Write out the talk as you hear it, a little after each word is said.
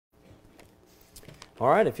All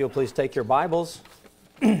right, if you'll please take your Bibles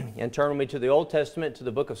and turn with me to the Old Testament, to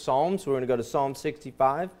the book of Psalms. We're going to go to Psalm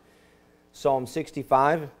 65. Psalm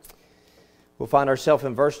 65. We'll find ourselves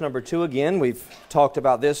in verse number 2 again. We've talked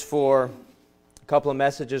about this for a couple of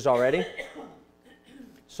messages already.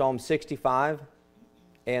 Psalm 65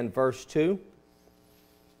 and verse 2.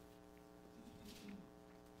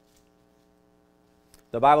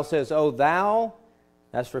 The Bible says, O thou,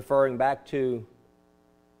 that's referring back to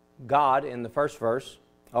God in the first verse,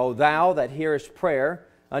 O thou that hearest prayer,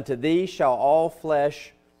 unto thee shall all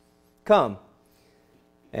flesh come.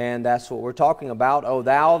 And that's what we're talking about. O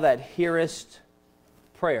thou that hearest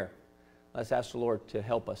prayer. Let's ask the Lord to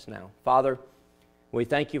help us now. Father, we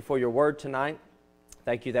thank you for your word tonight.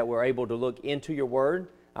 Thank you that we're able to look into your word.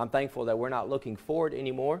 I'm thankful that we're not looking forward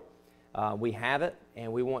anymore. We have it,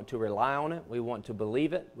 and we want to rely on it. We want to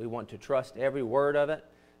believe it. We want to trust every word of it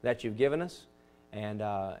that you've given us. And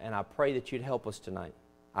I pray that you'd help us tonight.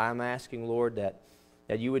 I'm asking, Lord, that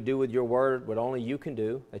you would do with your word what only you can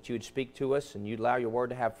do, that you would speak to us and you'd allow your word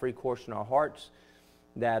to have free course in our hearts,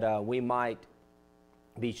 that we might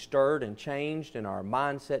be stirred and changed and our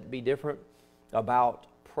mindset be different about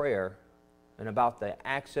prayer and about the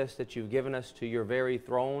access that you've given us to your very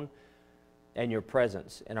throne and your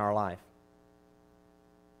presence in our life.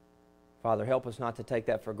 Father, help us not to take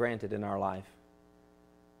that for granted in our life.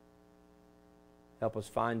 Help us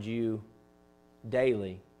find you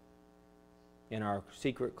daily in our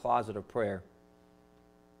secret closet of prayer.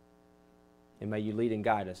 And may you lead and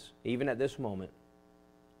guide us, even at this moment.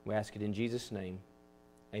 We ask it in Jesus' name.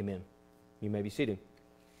 Amen. You may be seated.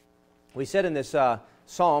 We said in this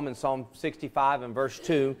psalm, in Psalm 65 and verse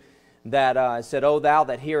 2, that it said, O thou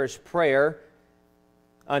that hearest prayer,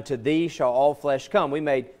 unto thee shall all flesh come. We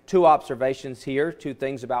made two observations here, two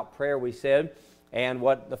things about prayer we said. And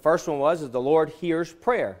what the first one was is the Lord hears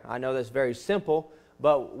prayer. I know that's very simple,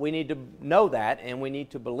 but we need to know that, and we need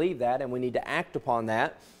to believe that, and we need to act upon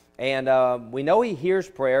that. And we know He hears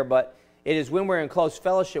prayer, but it is when we're in close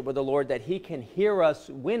fellowship with the Lord that He can hear us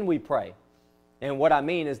when we pray. And what I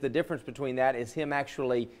mean is the difference between that is Him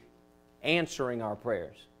actually answering our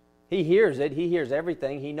prayers. He hears it. He hears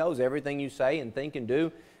everything. He knows everything you say and think and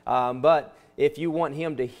do. But if you want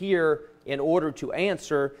Him to hear in order to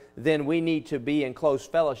answer, then we need to be in close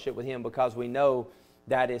fellowship with Him, because we know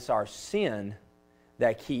that it's our sin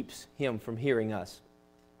that keeps Him from hearing us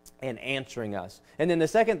and answering us. And then the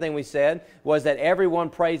second thing we said was that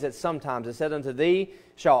everyone prays at some times. It said, unto thee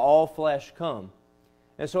shall all flesh come.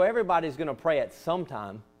 And so everybody's going to pray at some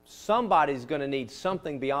time. Somebody's going to need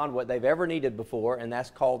something beyond what they've ever needed before, and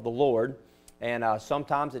that's called the Lord. And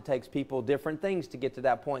sometimes it takes people different things to get to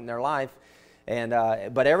that point in their life.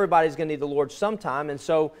 But everybody's going to need the Lord sometime. And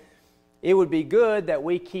so it would be good that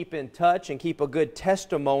we keep in touch and keep a good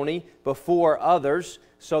testimony before others,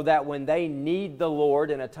 so that when they need the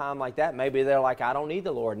Lord in a time like that, maybe they're like, I don't need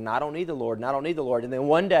the Lord, and I don't need the Lord, and I don't need the Lord. And then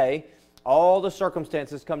one day, all the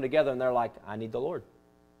circumstances come together, and they're like, I need the Lord.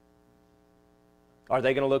 Are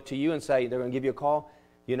they going to look to you and say, they're going to give you a call?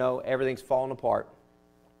 You know, everything's falling apart.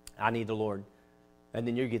 I need the Lord. And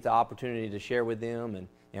then you get the opportunity to share with them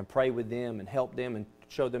and pray with them and help them and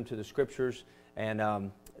show them to the Scriptures.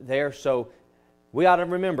 And so we ought to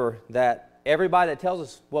remember that everybody that tells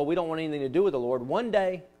us, well, we don't want anything to do with the Lord, one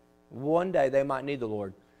day they might need the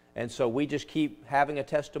Lord. And so we just keep having a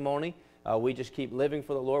testimony. We just keep living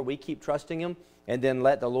for the Lord. We keep trusting Him, and then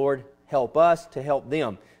let the Lord help us to help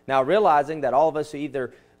them. Now, realizing that all of us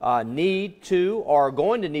either need to or are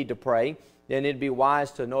going to need to pray, then it'd be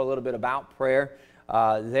wise to know a little bit about prayer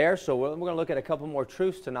there. So we're going to look at a couple more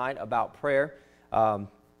truths tonight about prayer.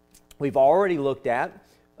 We've already looked at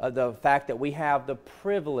the fact that we have the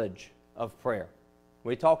privilege of prayer.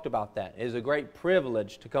 We talked about that. It is a great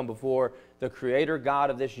privilege to come before the Creator God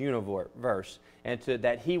of this universe, and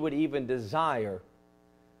that He would even desire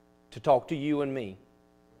to talk to you and me.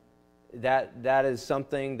 That is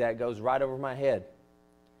something that goes right over my head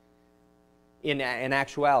in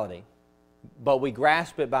actuality. But we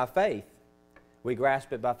grasp it by faith. We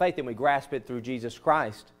grasp it by faith, and we grasp it through Jesus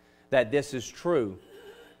Christ, that this is true,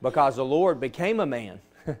 because the Lord became a man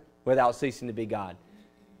without ceasing to be God,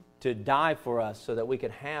 to die for us so that we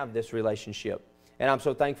could have this relationship. And I'm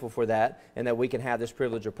so thankful for that, and that we can have this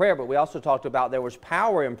privilege of prayer. But we also talked about there was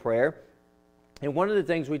power in prayer. And one of the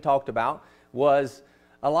things we talked about was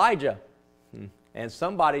Elijah. And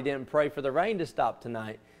somebody didn't pray for the rain to stop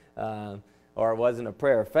tonight. Or it wasn't a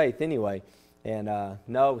prayer of faith anyway. And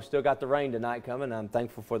no, we still got the rain tonight coming. I'm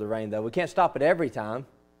thankful for the rain, though. We can't stop it every time.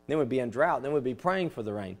 Then we'd be in drought. Then we'd be praying for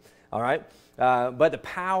the rain. All right? But the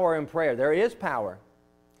power in prayer. There is power.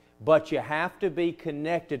 But you have to be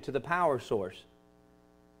connected to the power source.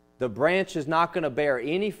 The branch is not going to bear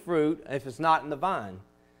any fruit if it's not in the vine.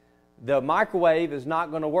 The microwave is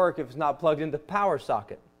not going to work if it's not plugged into the power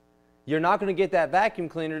socket. You're not going to get that vacuum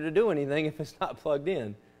cleaner to do anything if it's not plugged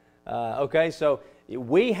in. Okay, so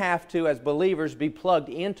we have to, as believers, be plugged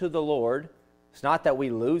into the Lord. It's not that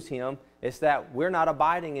we lose Him. It's that we're not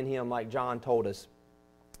abiding in Him like John told us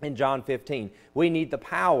in John 15. We need the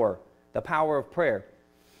power of prayer.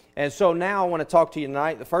 And so now I want to talk to you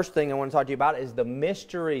tonight. The first thing I want to talk to you about is the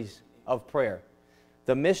mysteries of prayer.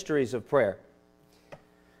 The mysteries of prayer.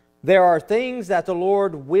 There are things that the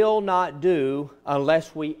Lord will not do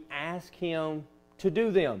unless we ask Him to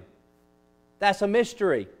do them. That's a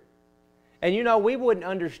mystery. And you know, we wouldn't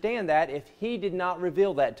understand that if He did not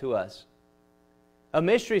reveal that to us. A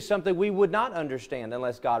mystery is something we would not understand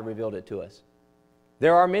unless God revealed it to us.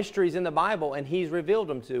 There are mysteries in the Bible, and He's revealed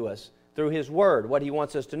them to us through His Word, what He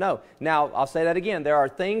wants us to know. Now, I'll say that again. There are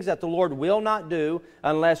things that the Lord will not do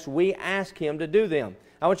unless we ask Him to do them.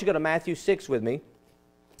 I want you to go to Matthew 6 with me.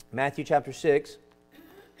 Matthew chapter 6.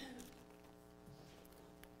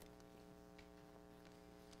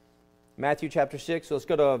 Matthew chapter 6. So let's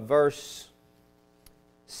go to verse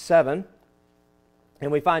 7.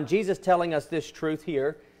 And we find Jesus telling us this truth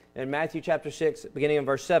here in Matthew chapter 6, beginning in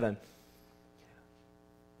verse 7.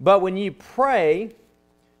 But when ye pray,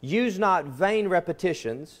 use not vain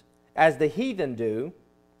repetitions, as the heathen do.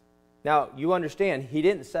 Now, you understand, He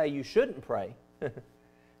didn't say you shouldn't pray.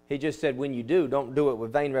 He just said when you do, don't do it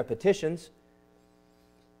with vain repetitions.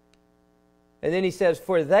 And then He says,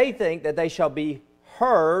 for they think that they shall be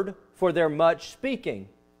heard for their much speaking.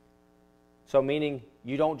 So meaning,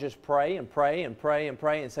 you don't just pray and pray and pray and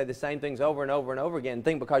pray and say the same things over and over and over again and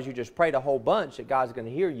think because you just prayed a whole bunch that God's going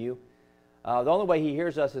to hear you. The only way He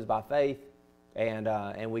hears us is by faith.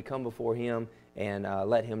 And we come before Him and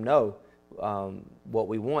let Him know what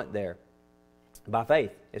we want there by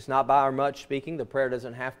faith. It's not by our much speaking. The prayer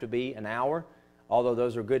doesn't have to be an hour, although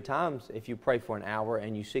those are good times if you pray for an hour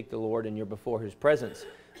and you seek the Lord and you're before His presence.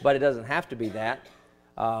 But it doesn't have to be that.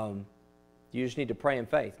 You just need to pray in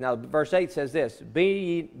faith. Now, verse 8 says this,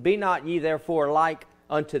 Be not ye therefore like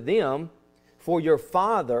unto them, for your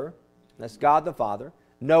Father, that's God the Father,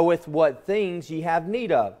 knoweth what things ye have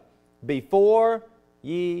need of, before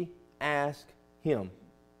ye ask Him.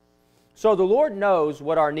 So the Lord knows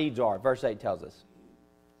what our needs are, verse 8 tells us.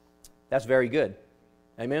 That's very good.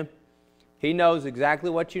 Amen? He knows exactly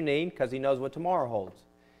what you need because He knows what tomorrow holds.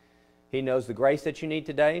 He knows the grace that you need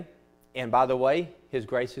today. And by the way, His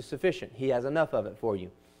grace is sufficient. He has enough of it for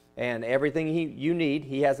you. And everything you need,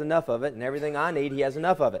 He has enough of it. And everything I need, He has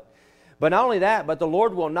enough of it. But not only that, but the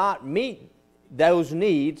Lord will not meet those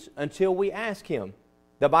needs until we ask Him.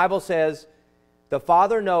 The Bible says, the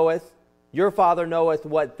Father knoweth, your Father knoweth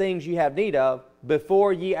what things ye have need of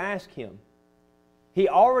before ye ask Him. He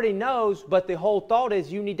already knows, but the whole thought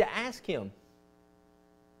is you need to ask Him.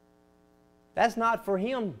 That's not for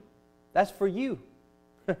Him. That's for you.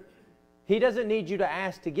 He doesn't need you to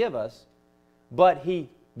ask to give us, but He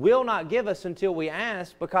will not give us until we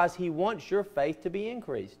ask because He wants your faith to be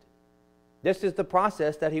increased. This is the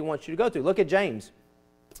process that He wants you to go through. Look at James.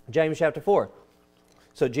 James chapter 4.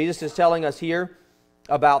 So Jesus is telling us here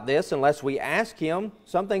about this. Unless we ask Him,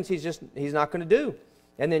 some things He's not going to do.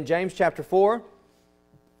 And then James chapter 4,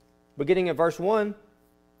 beginning at verse 1,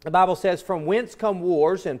 the Bible says, From whence come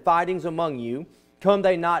wars and fightings among you? Come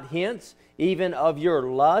they not hence, even of your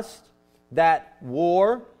lust, that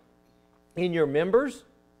war in your members?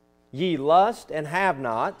 Ye lust and have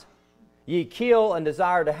not. Ye kill and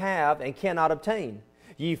desire to have and cannot obtain.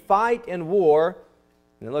 Ye fight and war.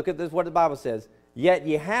 And look at this, what the Bible says. Yet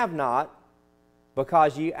ye have not,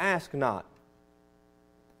 because ye ask not.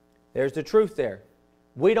 There's the truth there.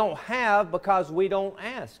 We don't have because we don't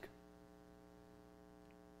ask.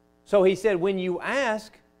 So He said, when you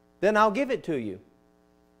ask, then I'll give it to you.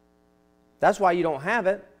 That's why you don't have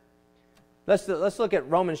it. Let's look at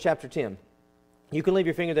Romans chapter 10. You can leave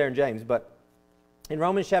your finger there in James, but in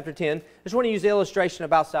Romans chapter 10, I just want to use the illustration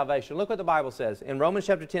about salvation. Look what the Bible says in Romans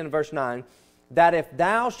chapter 10, verse 9, that if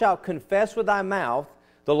thou shalt confess with thy mouth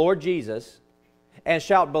the Lord Jesus, and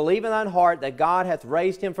shalt believe in thine heart that God hath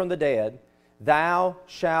raised Him from the dead, thou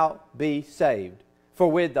shalt be saved. For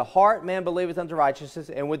with the heart man believeth unto righteousness,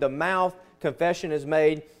 and with the mouth confession is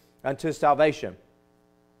made unto salvation.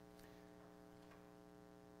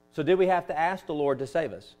 So did we have to ask the Lord to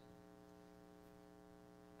save us?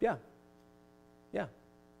 Yeah. Yeah.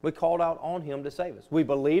 We called out on Him to save us. We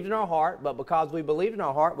believed in our heart, but because we believed in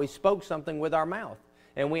our heart, we spoke something with our mouth.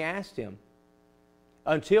 And we asked Him.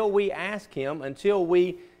 Until we ask Him, until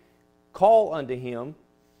we call unto Him,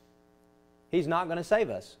 He's not going to save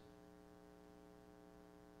us.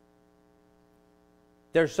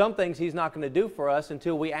 There's some things He's not going to do for us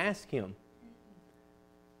until we ask Him.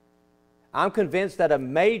 I'm convinced that a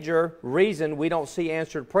major reason we don't see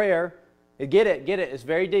answered prayer, get it, it's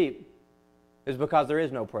very deep, is because there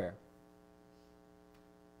is no prayer.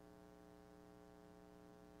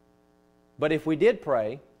 But if we did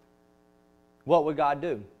pray, what would God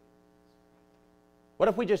do? What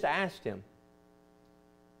if we just asked Him?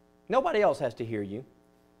 Nobody else has to hear you.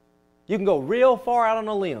 You can go real far out on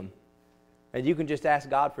a limb, and you can just ask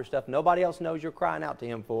God for stuff nobody else knows you're crying out to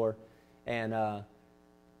Him for, and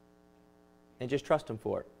just trust Him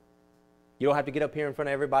for it. You don't have to get up here in front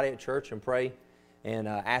of everybody at church and pray and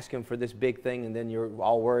ask Him for this big thing, and then you're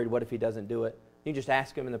all worried, what if He doesn't do it? You just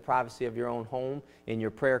ask Him in the privacy of your own home, in your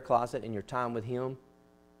prayer closet, in your time with Him.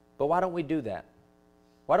 But why don't we do that?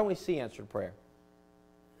 Why don't we see answered prayer?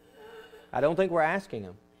 I don't think we're asking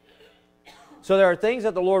Him. So there are things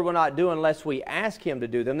that the Lord will not do unless we ask Him to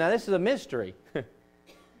do them. Now this is a mystery.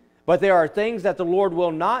 But there are things that the Lord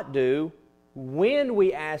will not do when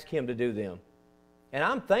we ask Him to do them. And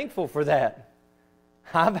I'm thankful for that.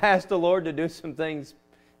 I've asked the Lord to do some things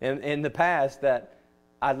in the past that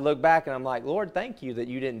I'd look back and I'm like, Lord, thank you that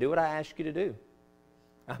you didn't do what I asked you to do.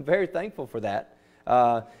 I'm very thankful for that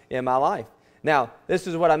in my life. Now, this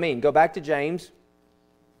is what I mean. Go back to James.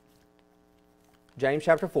 James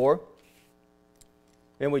chapter 4.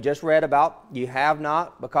 And we just read about you have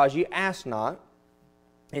not because you ask not.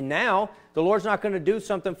 And now, the Lord's not going to do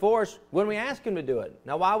something for us when we ask Him to do it.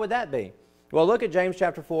 Now, why would that be? Well, look at James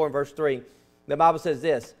chapter 4 and verse 3. The Bible says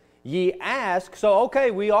this, ye ask, so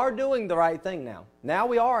okay, we are doing the right thing now. Now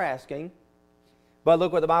we are asking. But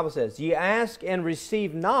look what the Bible says. Ye ask and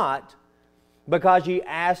receive not, because ye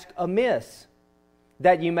ask amiss,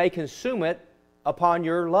 that ye may consume it upon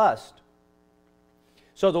your lust.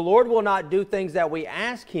 So the Lord will not do things that we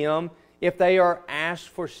ask Him if they are asked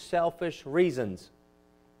for selfish reasons.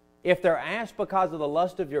 If they're asked because of the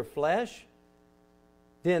lust of your flesh,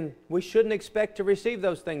 then we shouldn't expect to receive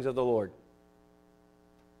those things of the Lord.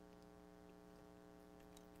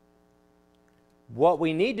 What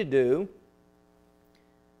we need to do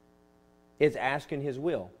is ask in His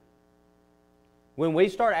will. When we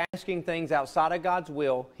start asking things outside of God's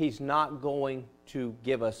will, He's not going to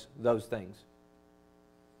give us those things.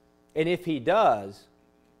 And if He does,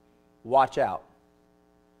 watch out.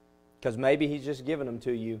 Because maybe He's just giving them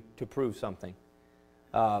to you to prove something.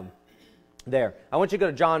 There. I want you to go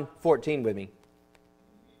to John 14 with me.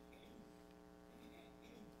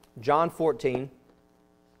 John 14.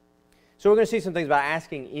 So we're going to see some things about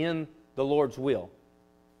asking in the Lord's will.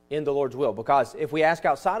 In the Lord's will. Because if we ask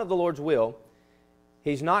outside of the Lord's will,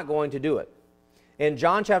 He's not going to do it. In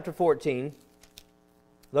John chapter 14,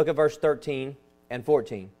 look at verse 13 and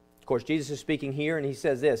 14. Of course, Jesus is speaking here, and He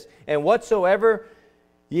says this, and whatsoever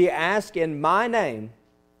ye ask in my name,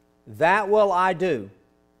 that will I do,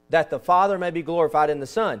 that the Father may be glorified in the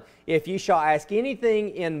Son. If ye shall ask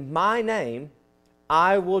anything in my name,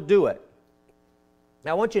 I will do it.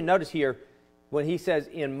 Now I want you to notice here when He says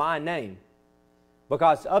in my name,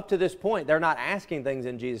 because up to this point they're not asking things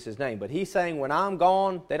in Jesus' name, but He's saying when I'm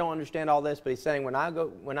gone, they don't understand all this, but He's saying when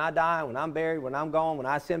I die, when I'm buried, when I'm gone, when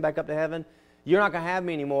I ascend back up to heaven, you're not going to have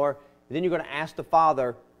me anymore. Then you're going to ask the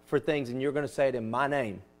Father for things, and you're going to say it in my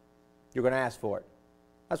name. You're going to ask for it.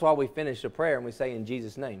 That's why we finish the prayer and we say in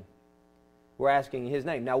Jesus' name. We're asking in His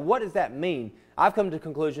name. Now, what does that mean? I've come to the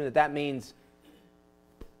conclusion that that means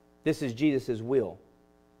this is Jesus' will.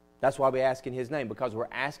 That's why we ask in His name, because we're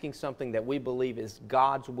asking something that we believe is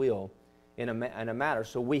God's will in a matter.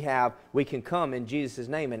 So we can come in Jesus'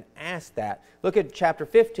 name and ask that. Look at chapter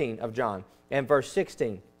 15 of John and verse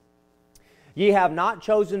 16. Ye have not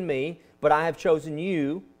chosen me, but I have chosen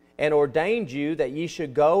you, and ordained you that ye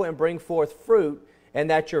should go and bring forth fruit, and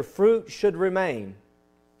that your fruit should remain,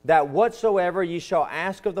 that whatsoever ye shall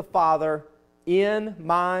ask of the Father in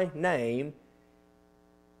my name,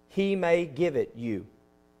 He may give it you.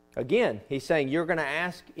 Again, He's saying you're going to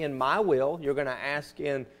ask in my will, you're going to ask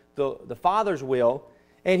in the Father's will,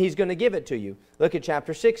 and He's going to give it to you. Look at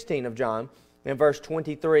chapter 16 of John, in verse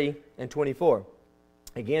 23 and 24.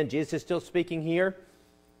 Again, Jesus is still speaking here.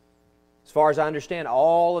 As far as I understand,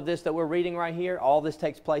 all of this that we're reading right here, all this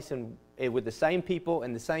takes place with the same people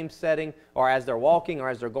in the same setting, or as they're walking, or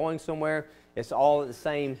as they're going somewhere. It's all at the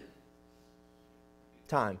same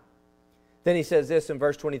time. Then He says this in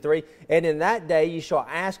verse 23, and in that day ye shall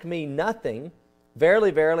ask me nothing.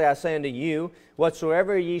 Verily, verily, I say unto you,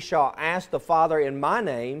 whatsoever ye shall ask the Father in my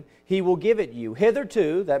name, He will give it you.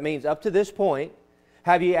 Hitherto, that means up to this point,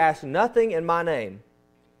 have ye asked nothing in my name.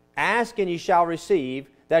 Ask and ye shall receive,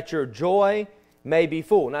 that your joy may be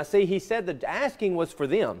full. Now see, He said the asking was for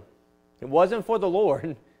them. It wasn't for the Lord.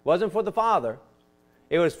 It wasn't for the Father.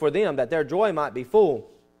 It was for them, that their joy might be full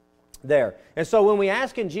there. And so when we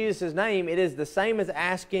ask in Jesus' name, it is the same as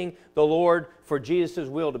asking the Lord for Jesus'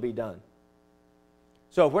 will to be done.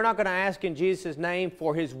 So if we're not going to ask in Jesus' name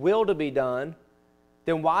for His will to be done,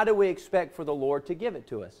 then why do we expect for the Lord to give it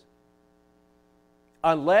to us?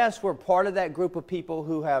 Unless we're part of that group of people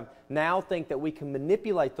who have now think that we can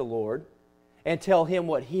manipulate the Lord and tell Him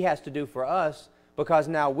what He has to do for us, because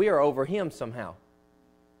now we are over Him somehow.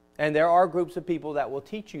 And there are groups of people that will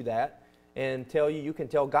teach you that and tell you you can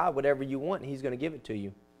tell God whatever you want and He's going to give it to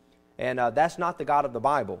you. And that's not the God of the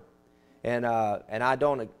Bible. And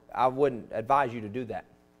I wouldn't advise you to do that.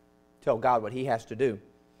 Tell God what He has to do.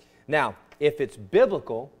 Now, if it's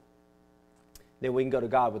biblical, then we can go to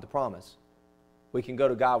God with the promise. We can go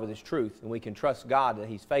to God with His truth, and we can trust God that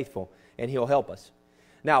He's faithful and He'll help us.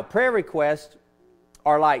 Now, prayer requests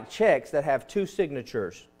are like checks that have two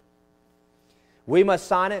signatures. We must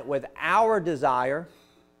sign it with our desire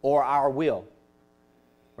or our will.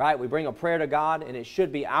 Right? We bring a prayer to God, and it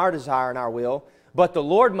should be our desire and our will, but the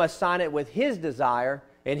Lord must sign it with His desire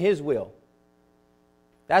and His will.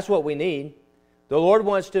 That's what we need. The Lord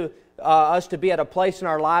wants us to be at a place in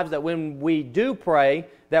our lives that when we do pray,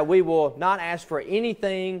 that we will not ask for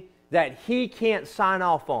anything that He can't sign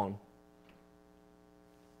off on.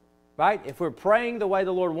 Right? If we're praying the way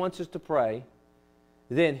the Lord wants us to pray,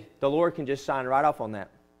 then the Lord can just sign right off on that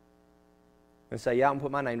and say, yeah, I'm going to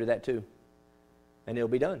put my name to that too. And it'll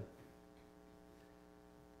be done.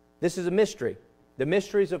 This is a mystery. The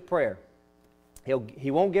mysteries of prayer. He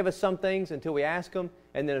won't give us some things until we ask Him,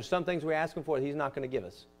 and then there's some things we ask Him for that He's not going to give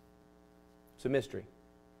us. It's a mystery.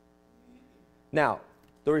 Now,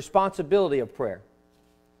 the responsibility of prayer.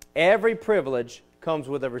 Every privilege comes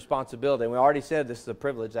with a responsibility. And we already said this is a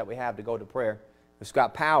privilege that we have to go to prayer. It's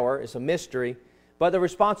got power. It's a mystery. But the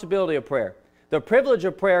responsibility of prayer. The privilege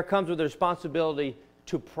of prayer comes with the responsibility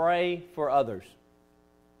to pray for others.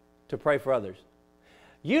 To pray for others.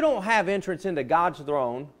 You don't have entrance into God's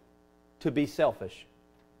throne to be selfish.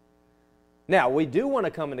 Now, we do want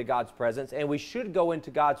to come into God's presence, and we should go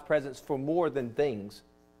into God's presence for more than things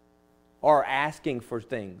or asking for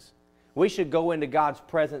things. We should go into God's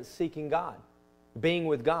presence seeking God, being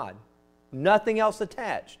with God. Nothing else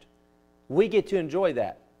attached. We get to enjoy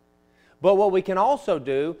that. But what we can also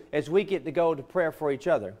do is we get to go to prayer for each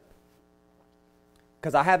other.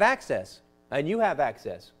 Because I have access, and you have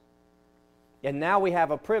access. And now we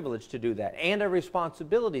have a privilege to do that and a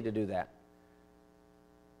responsibility to do that.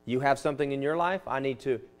 You have something in your life, I need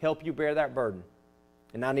to help you bear that burden.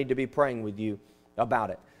 And I need to be praying with you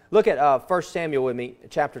about it. Look at 1 Samuel with me,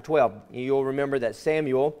 chapter 12. You'll remember that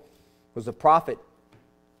Samuel was a prophet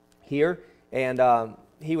here, and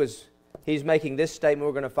he's making this statement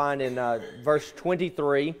we're going to find in verse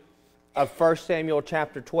 23 of 1 Samuel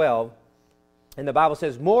chapter 12. And the Bible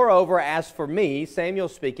says, "Moreover, as for me," Samuel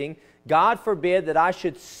speaking, "God forbid that I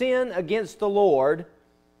should sin against the Lord."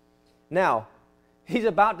 Now, he's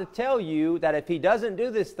about to tell you that if he doesn't do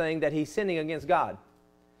this thing, that he's sinning against God.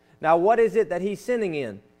 Now, what is it that he's sinning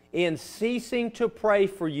in? In ceasing to pray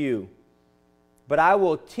for you. "But I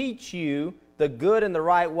will teach you the good and the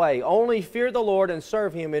right way. Only fear the Lord and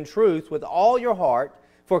serve Him in truth with all your heart,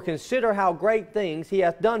 for consider how great things He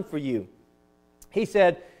hath done for you." He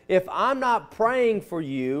said, if I'm not praying for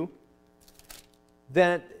you,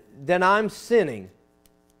 then I'm sinning.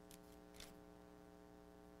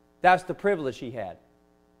 That's the privilege he had.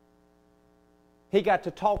 He got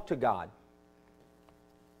to talk to God.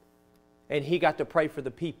 And he got to pray for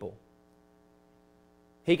the people.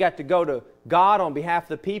 He got to go to God on behalf of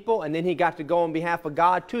the people, and then he got to go on behalf of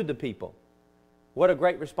God to the people. What a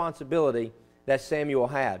great responsibility that Samuel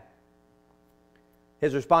had.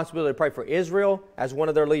 His responsibility to pray for Israel as one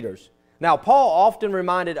of their leaders. Now, Paul often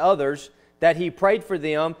reminded others that he prayed for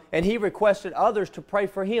them, and he requested others to pray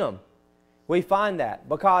for him. We find that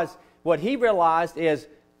because what he realized is,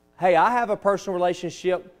 hey, I have a personal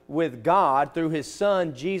relationship with God through His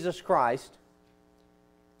Son, Jesus Christ,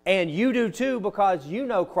 and you do too because you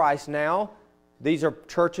know Christ now. These are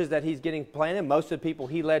churches that he's getting planted. Most of the people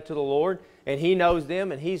he led to the Lord, and he knows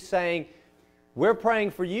them, and he's saying, we're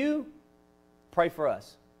praying for you, pray for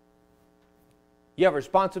us. You have a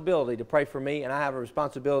responsibility to pray for me, and I have a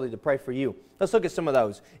responsibility to pray for you. Let's look at some of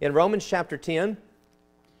those. In Romans chapter 10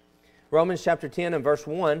 and verse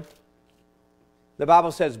 1, the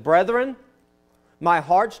Bible says, "Brethren, my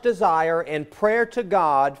heart's desire and prayer to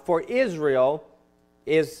God for Israel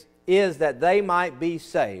is that they might be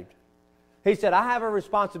saved." He said, I have a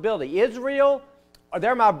responsibility. Israel,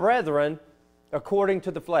 they're my brethren according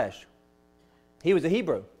to the flesh. He was a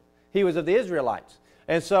Hebrew. He was of the Israelites.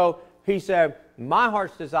 And so he said, my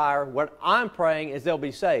heart's desire, what I'm praying, is they'll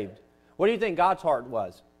be saved. What do you think God's heart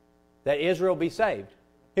was? That Israel be saved.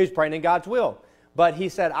 He was praying in God's will. But he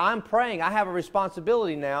said, I'm praying. I have a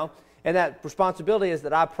responsibility now, and that responsibility is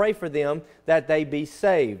that I pray for them that they be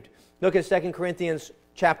saved. Look at 2 Corinthians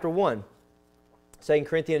chapter 1. 2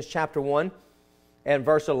 Corinthians chapter 1 and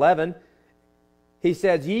verse 11. He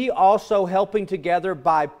says, ye also helping together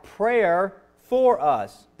by prayer for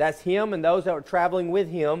us. That's him and those that were traveling with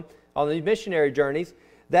him on these missionary journeys.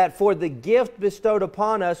 That for the gift bestowed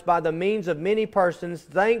upon us by the means of many persons,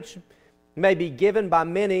 thanks may be given by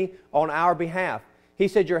many on our behalf. He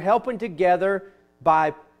said, you're helping together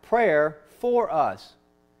by prayer for us.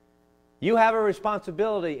 You have a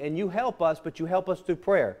responsibility and you help us, but you help us through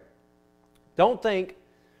prayer. Don't think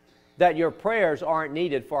that your prayers aren't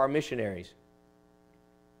needed for our missionaries.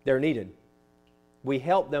 They're needed. We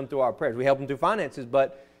help them through our prayers. We help them through finances,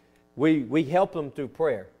 but we help them through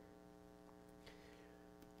prayer.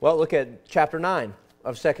 Well, look at chapter 9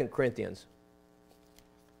 of 2 Corinthians.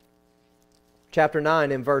 Chapter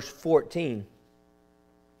 9 and verse 14.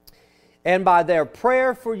 And by their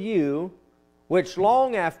prayer for you, which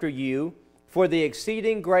long after you, for the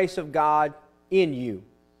exceeding grace of God in you.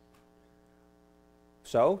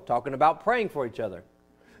 So, talking about praying for each other.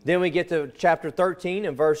 Then we get to chapter 13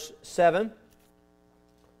 and verse 7.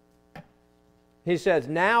 He says,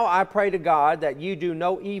 now I pray to God that you do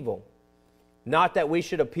no evil, not that we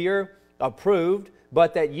should appear approved,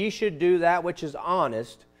 but that ye should do that which is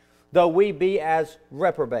honest, though we be as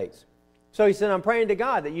reprobates. So he said, I'm praying to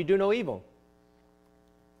God that you do no evil.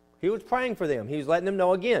 He was praying for them. He was letting them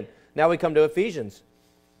know again. Now we come to Ephesians.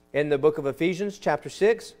 In the book of Ephesians, chapter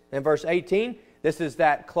 6 and verse 18, this is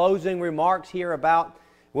that closing remarks here about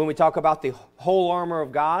when we talk about the whole armor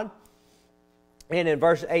of God. And in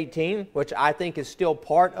verse 18, which I think is still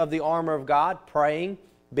part of the armor of God, praying,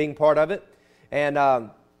 being part of it. And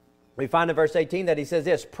we find in verse 18 that he says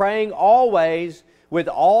this, praying always with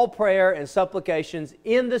all prayer and supplications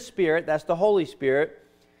in the Spirit, that's the Holy Spirit,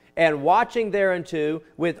 and watching thereunto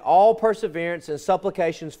with all perseverance and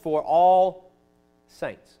supplications for all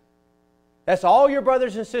saints. That's all your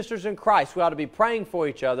brothers and sisters in Christ. We ought to be praying for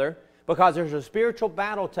each other because there's a spiritual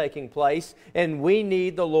battle taking place and we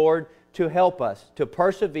need the Lord to help us, to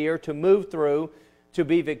persevere, to move through, to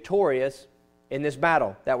be victorious in this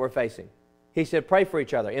battle that we're facing. He said, pray for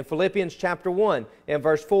each other. In Philippians chapter 1 and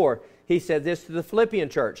verse 4, he said this to the Philippian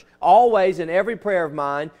church, always in every prayer of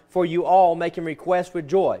mine for you all making request with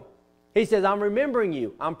joy. He says, I'm remembering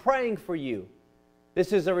you. I'm praying for you.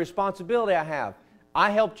 This is a responsibility I have. I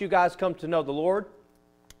helped you guys come to know the Lord.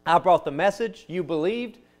 I brought the message. You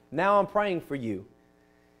believed. Now I'm praying for you.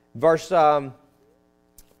 Verse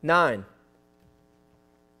 9.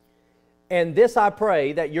 And this I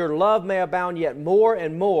pray, that your love may abound yet more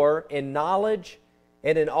and more in knowledge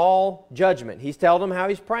and in all judgment. He's telling them how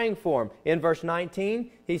he's praying for them. In verse 19,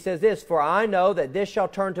 he says this, for I know that this shall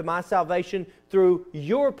turn to my salvation through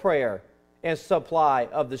your prayer and supply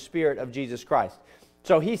of the Spirit of Jesus Christ.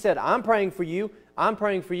 So he said, I'm praying for you. I'm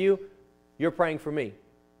praying for you. You're praying for me.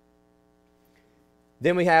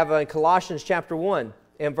 Then we have in Colossians chapter 1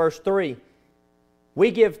 and verse 3, we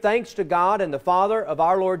give thanks to God and the Father of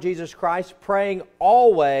our Lord Jesus Christ, praying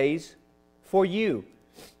always for you.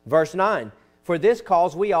 Verse 9, for this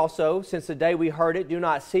cause we also, since the day we heard it, do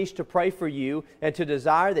not cease to pray for you and to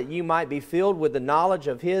desire that you might be filled with the knowledge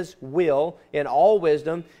of His will in all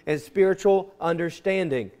wisdom and spiritual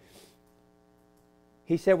understanding.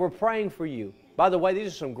 He said, we're praying for you. By the way, these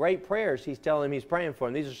are some great prayers he's telling them he's praying for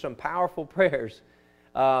them. These are some powerful prayers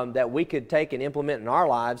that we could take and implement in our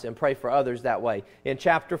lives and pray for others that way. In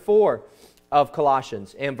chapter 4 of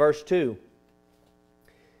Colossians and verse 2,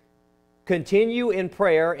 continue in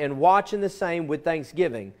prayer and watch in the same with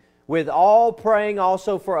thanksgiving, with all praying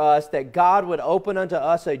also for us that God would open unto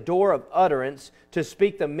us a door of utterance to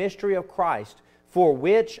speak the mystery of Christ, for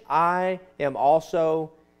which I am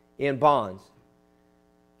also in bonds.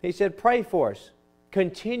 He said, pray for us.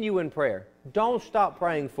 Continue in prayer. Don't stop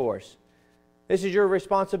praying for us. This is your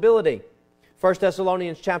responsibility. 1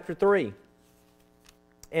 Thessalonians chapter 3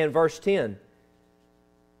 and verse 10.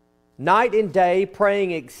 Night and day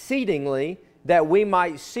praying exceedingly that we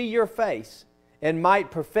might see your face and might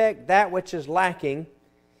perfect that which is lacking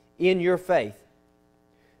in your faith.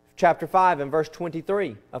 Chapter 5 and verse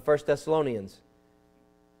 23 of 1 Thessalonians.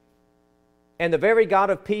 And the very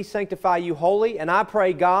God of peace sanctify you wholly, and I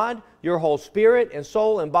pray God, your whole spirit and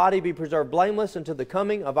soul and body be preserved blameless until the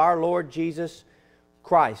coming of our Lord Jesus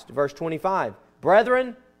Christ. Verse 25.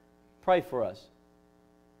 Brethren, pray for us.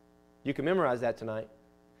 You can memorize that tonight.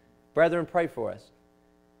 Brethren, pray for us.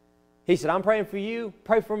 He said, I'm praying for you,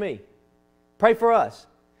 pray for me. Pray for us.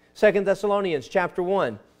 2 Thessalonians chapter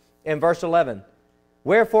 1 and verse 11.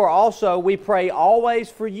 Wherefore also we pray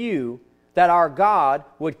always for you, that our God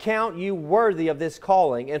would count you worthy of this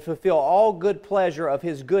calling and fulfill all good pleasure of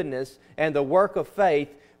His goodness and the work of faith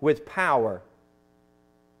with power.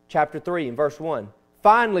 Chapter 3 and verse 1.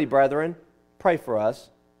 Finally, brethren, pray for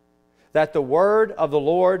us, that the word of the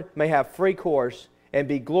Lord may have free course and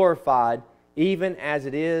be glorified, even as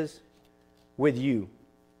it is with you.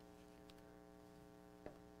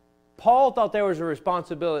 Paul thought there was a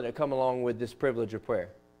responsibility to come along with this privilege of prayer.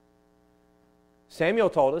 Samuel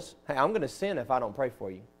told us, hey, I'm going to sin if I don't pray for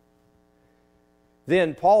you.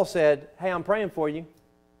 Then Paul said, hey, I'm praying for you.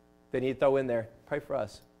 Then he'd throw in there, pray for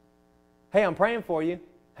us. Hey, I'm praying for you.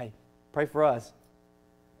 Hey, pray for us.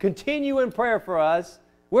 Continue in prayer for us.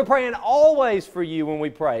 We're praying always for you when we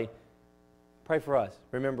pray. Pray for us.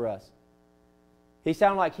 Remember us. He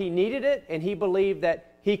sounded like he needed it, and he believed that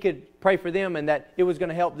he could pray for them and that it was going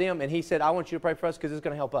to help them. And he said, I want you to pray for us because it's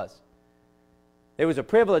going to help us. It was a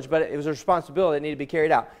privilege, but it was a responsibility that needed to be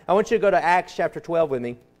carried out. I want you to go to Acts chapter 12 with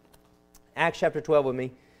me. Acts chapter 12 with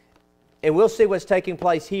me. And we'll see what's taking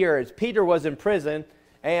place here as Peter was in prison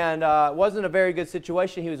and wasn't a very good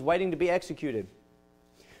situation. He was waiting to be executed.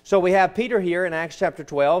 So we have Peter here in Acts chapter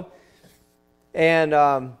 12.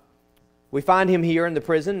 And we find him here in the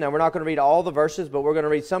prison. Now we're not going to read all the verses, but we're going to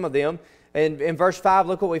read some of them. And in verse 5,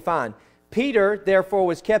 look what we find. Peter, therefore,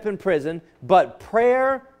 was kept in prison, but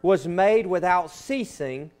prayer was made without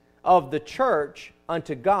ceasing of the church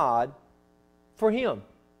unto God for him.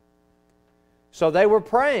 So they were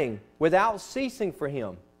praying without ceasing for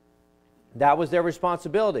him. That was their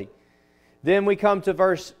responsibility. Then we come to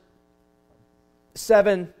verse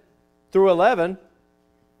 7 through 11,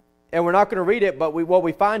 and we're not going to read it, but what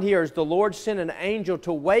we find here is the Lord sent an angel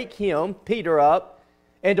to wake him, Peter, up,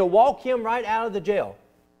 and to walk him right out of the jail.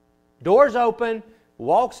 Doors open,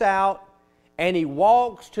 walks out, and he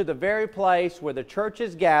walks to the very place where the church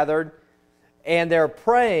is gathered, and they're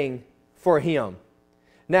praying for him.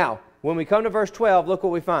 Now, when we come to verse 12, look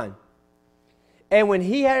what we find. And when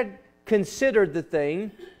he had considered the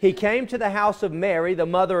thing, he came to the house of Mary, the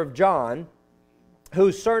mother of John,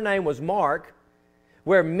 whose surname was Mark,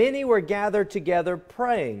 where many were gathered together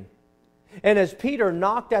praying. And as Peter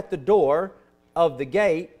knocked at the door of the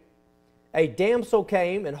gate, a damsel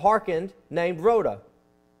came and hearkened, named Rhoda.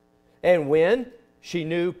 And when she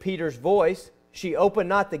knew Peter's voice, she opened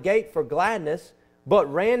not the gate for gladness,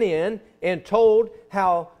 but ran in and told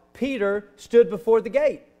how Peter stood before the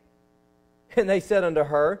gate. And they said unto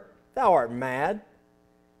her, Thou art mad.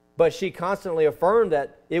 But she constantly affirmed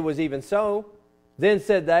that it was even so. Then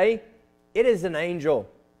said they, It is an angel.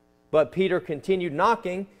 But Peter continued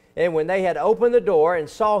knocking, and when they had opened the door and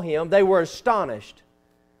saw him, they were astonished.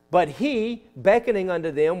 But he, beckoning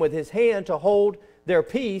unto them with his hand to hold their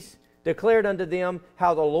peace, declared unto them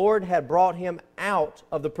how the Lord had brought him out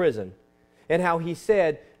of the prison, and how he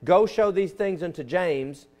said, Go show these things unto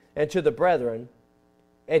James and to the brethren.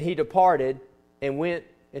 And he departed and went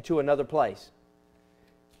into another place.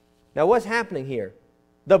 Now what's happening here?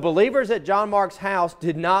 The believers at John Mark's house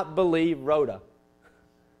did not believe Rhoda.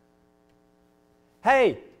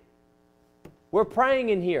 Hey, we're praying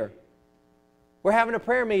in here. We're having a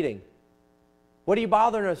prayer meeting. What are you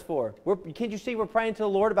bothering us for? Can't you see we're praying to the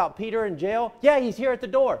Lord about Peter in jail? Yeah, he's here at the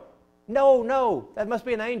door. No, that must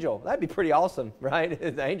be an angel. That'd be pretty awesome, right?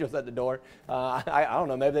 The angel's at the door. I don't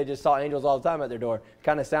know, maybe they just saw angels all the time at their door.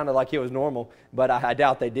 Kind of sounded like it was normal, but I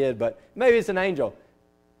doubt they did. But maybe it's an angel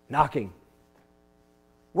knocking.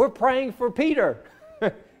 We're praying for Peter.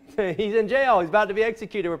 He's in jail. He's about to be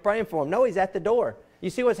executed. We're praying for him. No, he's at the door. You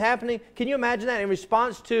see what's happening? Can you imagine that? In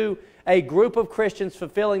response to a group of Christians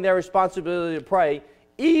fulfilling their responsibility to pray,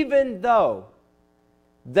 even though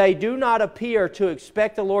they do not appear to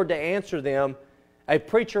expect the Lord to answer them, a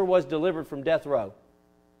preacher was delivered from death row.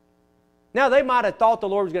 Now, they might have thought the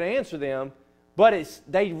Lord was going to answer them, but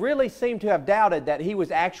they really seem to have doubted that he was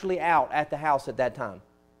actually out at the house at that time.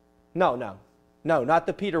 No, not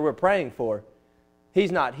the Peter we're praying for.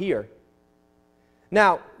 He's not here.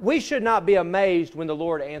 Now, we should not be amazed when the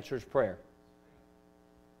Lord answers prayer.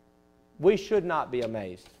 We should not be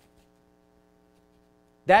amazed.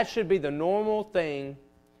 That should be the normal thing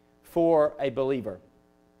for a believer.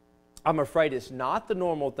 I'm afraid it's not the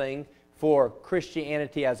normal thing for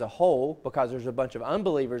Christianity as a whole, because there's a bunch of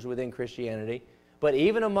unbelievers within Christianity. But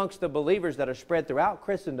even amongst the believers that are spread throughout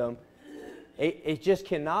Christendom, it just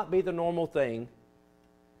cannot be the normal thing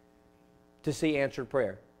to see answered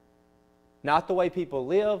prayer. Not the way people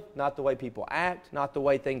live, not the way people act, not the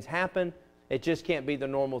way things happen. It just can't be the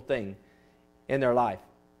normal thing in their life.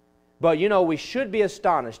 But you know, we should be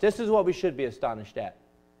astonished. This is what we should be astonished at.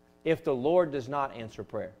 If the Lord does not answer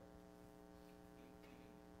prayer.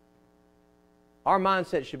 Our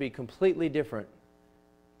mindset should be completely different.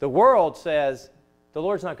 The world says, the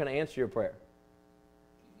Lord's not going to answer your prayer.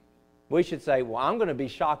 We should say, well, I'm going to be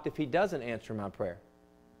shocked if He doesn't answer my prayer.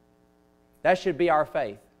 That should be our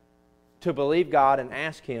faith, to believe God and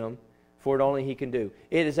ask Him for what only He can do.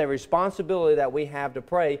 It is a responsibility that we have to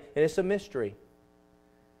pray, and it's a mystery.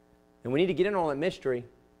 And we need to get in on that mystery.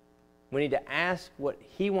 We need to ask what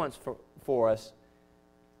He wants for us,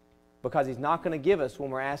 because He's not going to give us when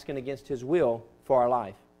we're asking against His will for our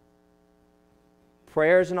life.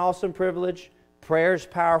 Prayer is an awesome privilege. Prayer is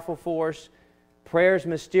powerful force. Prayer is a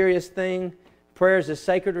mysterious thing. Prayer is a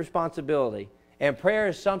sacred responsibility. And prayer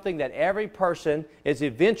is something that every person is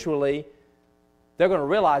eventually, they're going to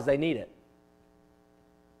realize they need it.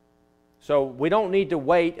 So we don't need to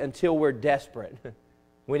wait until we're desperate.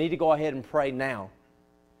 We need to go ahead and pray now.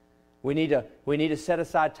 We need to set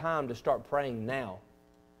aside time to start praying now.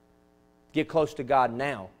 Get close to God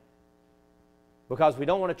now. Because we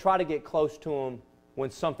don't want to try to get close to Him when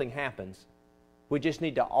something happens. We just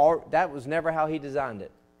need to, that was never how He designed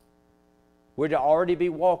it. We're to already be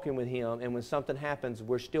walking with Him, and when something happens,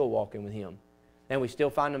 we're still walking with Him. And we still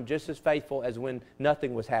find Him just as faithful as when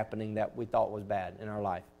nothing was happening that we thought was bad in our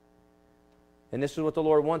life. And this is what the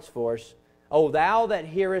Lord wants for us. O thou that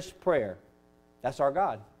hearest prayer. That's our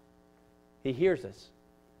God. He hears us.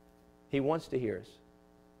 He wants to hear us.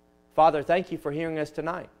 Father, thank You for hearing us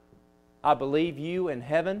tonight. I believe You in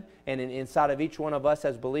heaven and inside of each one of us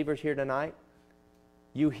as believers here tonight,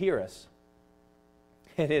 You hear us.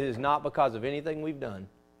 And it is not because of anything we've done.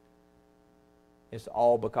 It's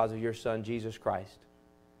all because of Your Son, Jesus Christ.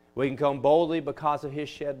 We can come boldly because of His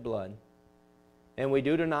shed blood. And we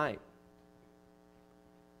do tonight.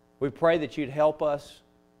 We pray that You'd help us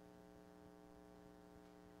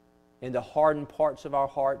in the hardened parts of our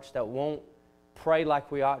hearts that won't pray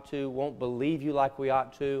like we ought to, won't believe You like we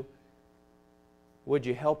ought to. Would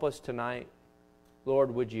You help us tonight?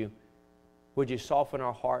 Lord, would you soften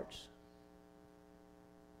our hearts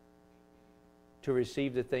to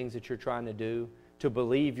receive the things that You're trying to do, to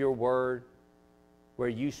believe Your word, where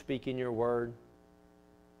You speak in Your word,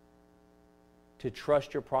 to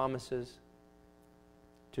trust Your promises,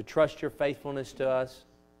 to trust Your faithfulness to us.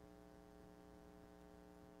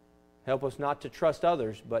 Help us not to trust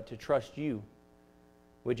others, but to trust You.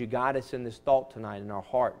 Would You guide us in this thought tonight in our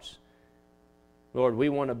hearts? Lord, we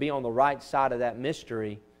want to be on the right side of that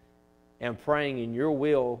mystery and praying in Your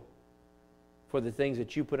will for the things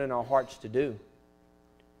that You put in our hearts to do.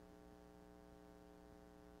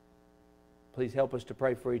 Please help us to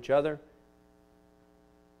pray for each other.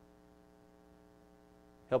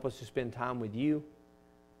 Help us to spend time with You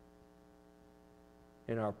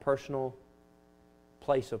in our personal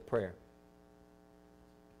place of prayer.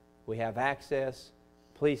 We have access.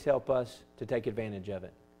 Please help us to take advantage of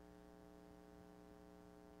it.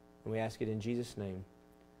 And we ask it in Jesus' name.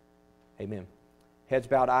 Amen. Heads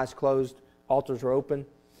bowed, eyes closed, altars are open.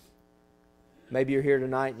 Maybe you're here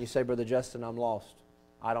tonight and you say, Brother Justin, I'm lost.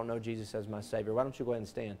 I don't know Jesus as my Savior. Why don't you go ahead and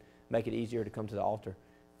stand? Make it easier to come to the altar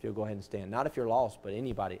if you'll go ahead and stand. Not if you're lost, but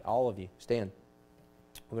anybody, all of you, stand.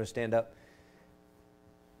 We're going to stand up.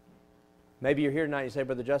 Maybe you're here tonight and you say,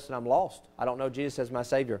 Brother Justin, I'm lost. I don't know Jesus as my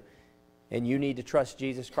Savior. And you need to trust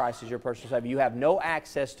Jesus Christ as your personal Savior. You have no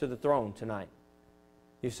access to the throne tonight.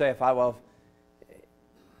 You say,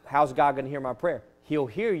 how's God going to hear my prayer? He'll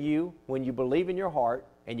hear you when you believe in your heart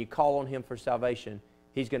and you call on Him for salvation.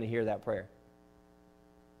 He's going to hear that prayer.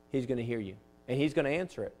 He's going to hear you. And He's going to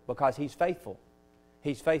answer it because He's faithful.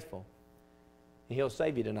 He's faithful. And He'll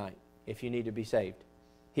save you tonight if you need to be saved.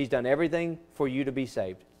 He's done everything for you to be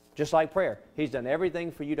saved. Just like prayer. He's done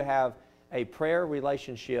everything for you to have a prayer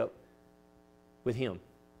relationship with Him.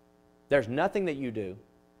 There's nothing that you do.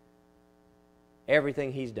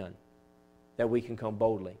 Everything He's done that we can come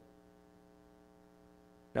boldly.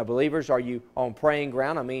 Now, believers, are you on praying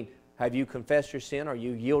ground? I mean, have you confessed your sin? Are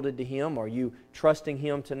you yielded to Him? Are you trusting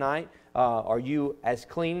Him tonight? Are you as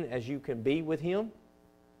clean as you can be with Him?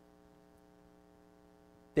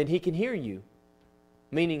 Then He can hear you,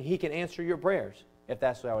 meaning He can answer your prayers, if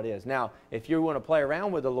that's how it is. Now, if you want to play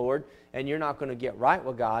around with the Lord and you're not going to get right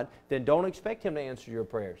with God, then don't expect Him to answer your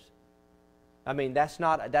prayers. I mean, that's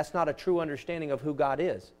not a true understanding of who God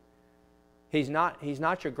is. He's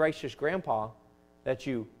not your gracious grandpa that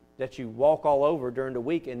you walk all over during the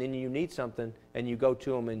week and then you need something and you go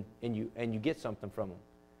to Him and you get something from Him.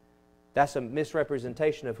 That's a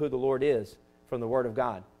misrepresentation of who the Lord is from the Word of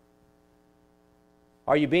God.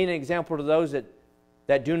 Are you being an example to those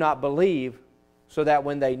that do not believe so that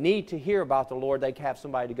when they need to hear about the Lord, they can have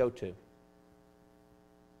somebody to go to?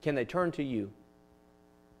 Can they turn to you?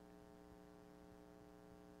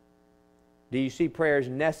 Do you see prayer as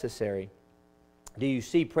necessary? Do you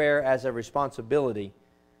see prayer as a responsibility?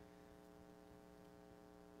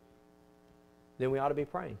 Then we ought to be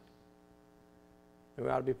praying. Then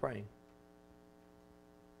we ought to be praying.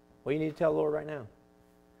 Well, you need to tell the Lord right now.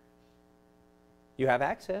 You have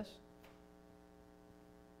access.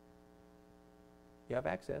 You have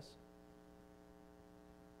access.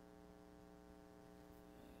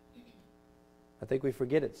 I think we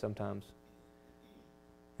forget it sometimes.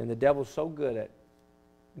 And the devil's so good at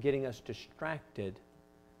getting us distracted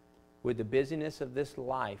with the busyness of this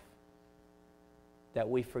life that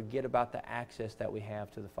we forget about the access that we have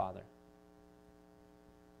to the Father.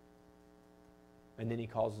 And then he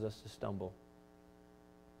causes us to stumble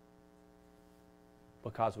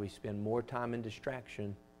because we spend more time in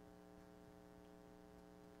distraction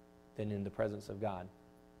than in the presence of God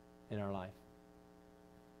in our life.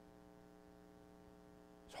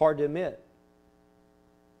 It's hard to admit,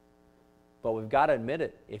 but we've got to admit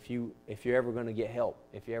it if you're ever going to get help,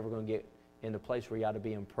 if you're ever going to get in the place where you ought to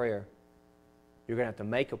be in prayer. You're going to have to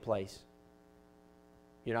make a place.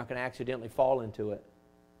 You're not going to accidentally fall into it.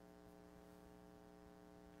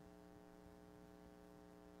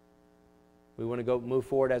 We want to go move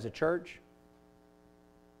forward as a church.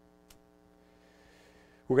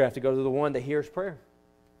 We're going to have to go to the one that hears prayer.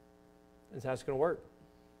 That's how it's going to work.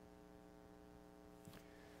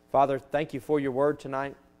 Father, thank you for your word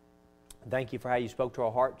tonight. Thank you for how you spoke to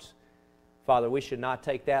our hearts. Father, we should not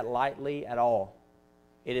take that lightly at all.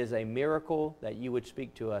 It is a miracle that you would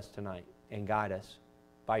speak to us tonight and guide us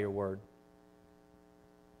by your word.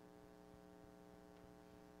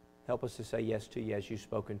 Help us to say yes to you as you've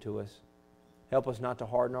spoken to us. Help us not to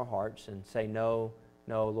harden our hearts and say, no,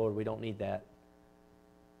 Lord, we don't need that.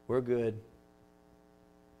 We're good.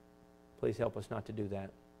 Please help us not to do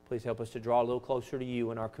that. Please help us to draw a little closer to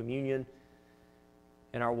you in our communion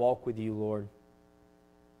and our walk with you, Lord.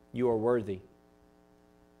 You are worthy.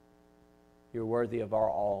 You're worthy of our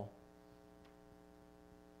all.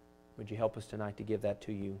 Would you help us tonight to give that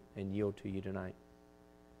to you and yield to you tonight?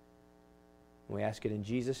 And we ask it in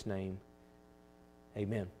Jesus' name.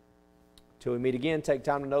 Amen. Till we meet again, take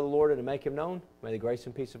time to know the Lord and to make Him known. May the grace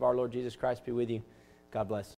and peace of our Lord Jesus Christ be with you. God bless.